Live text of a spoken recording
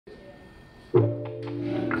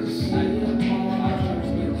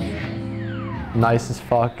Nice as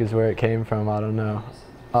fuck is where it came from, I don't know.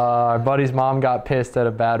 Our buddy's mom got pissed at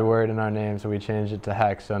a bad word in our name, so we changed it to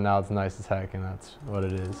heck, so now it's nice as heck, and that's what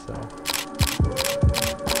it is, so.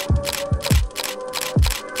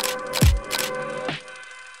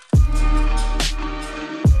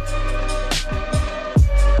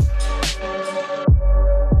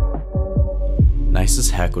 Nice as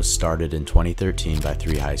Heck was started in 2013 by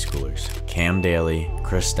 3 high schoolers, Cam Daly,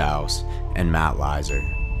 Chris Dowse, and Matt Lizer.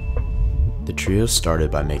 The trio started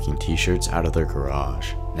by making t-shirts out of their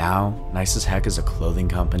garage. Now, Nice as Heck is a clothing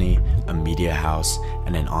company, a media house,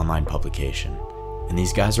 and an online publication. And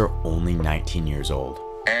these guys are only 19 years old.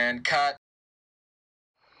 And cut.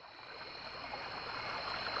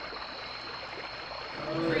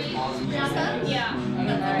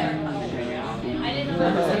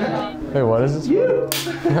 Wait, what is this?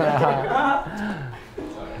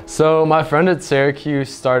 So my friend at Syracuse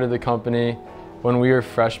started the company when we were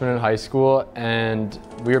freshmen in high school, and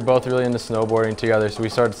we were both really into snowboarding together, so we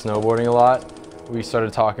started snowboarding a lot. We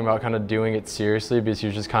started talking about kind of doing it seriously because he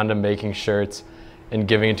was just kind of making shirts and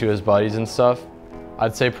giving it to his buddies and stuff.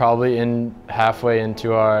 I'd say probably halfway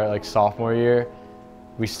into our sophomore year,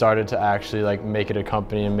 we started to actually make it a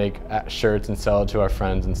company and make shirts and sell it to our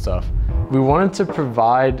friends and stuff. We wanted to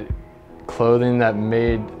provide clothing that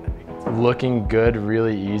made looking good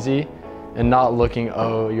really easy, and not looking,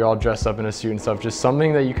 oh, you're all dressed up in a suit and stuff, just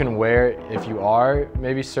something that you can wear if you are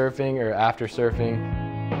maybe surfing or after surfing.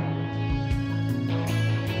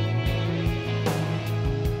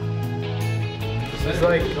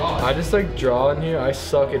 I just draw in here. I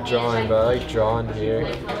suck at drawing, but I like drawing here.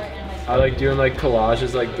 I like doing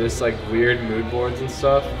collages like this, weird mood boards and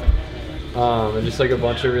stuff. And just a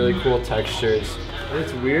bunch of really cool textures. And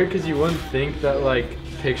it's weird because you wouldn't think that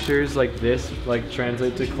pictures like this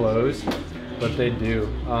translate to clothes, but they do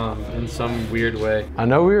in some weird way. I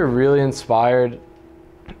know we were really inspired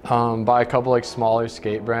by a couple smaller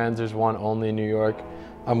skate brands. There's one only in New York.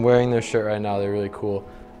 I'm wearing their shirt right now, they're really cool.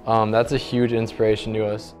 That's a huge inspiration to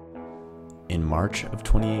us. In March of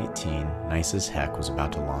 2018, Nice as Heck was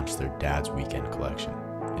about to launch their Dad's Weekend collection.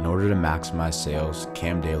 In order to maximize sales,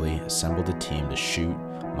 Cam Daly assembled a team to shoot,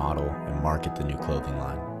 model, and market the new clothing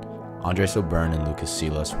line. Andres O'Byrne and Lucas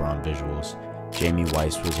Silas were on visuals. Jamie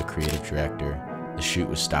Weiss was a creative director. The shoot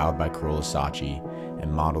was styled by Corolla Saatchi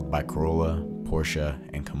and modeled by Corolla, Porsche,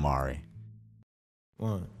 and Camari.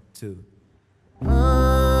 1, 2.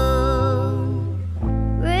 Oh,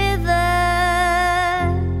 river,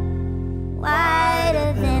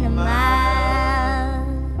 wider than a mile.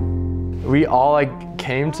 We all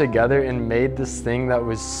came together and made this thing that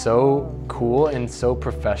was so cool and so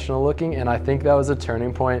professional looking, and I think that was a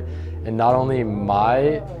turning point in not only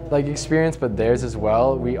my experience but theirs as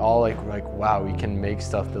well. We all wow, we can make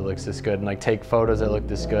stuff that looks this good and take photos that look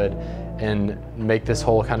this good and make this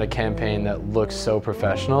whole kind of campaign that looks so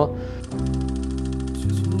professional.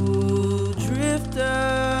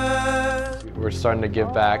 We're starting to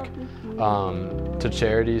give back to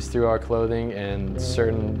charities through our clothing, and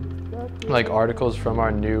certain articles from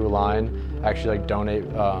our new line actually donate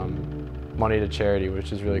money to charity,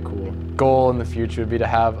 which is really cool. Goal in the future would be to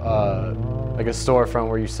have a storefront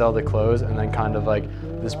where you sell the clothes and then kind of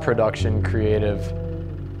this production creative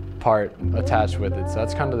part attached with it. So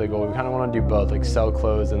that's kind of the goal. We kind of want to do both, sell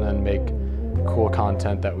clothes and then make cool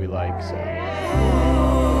content that we like.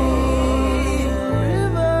 So.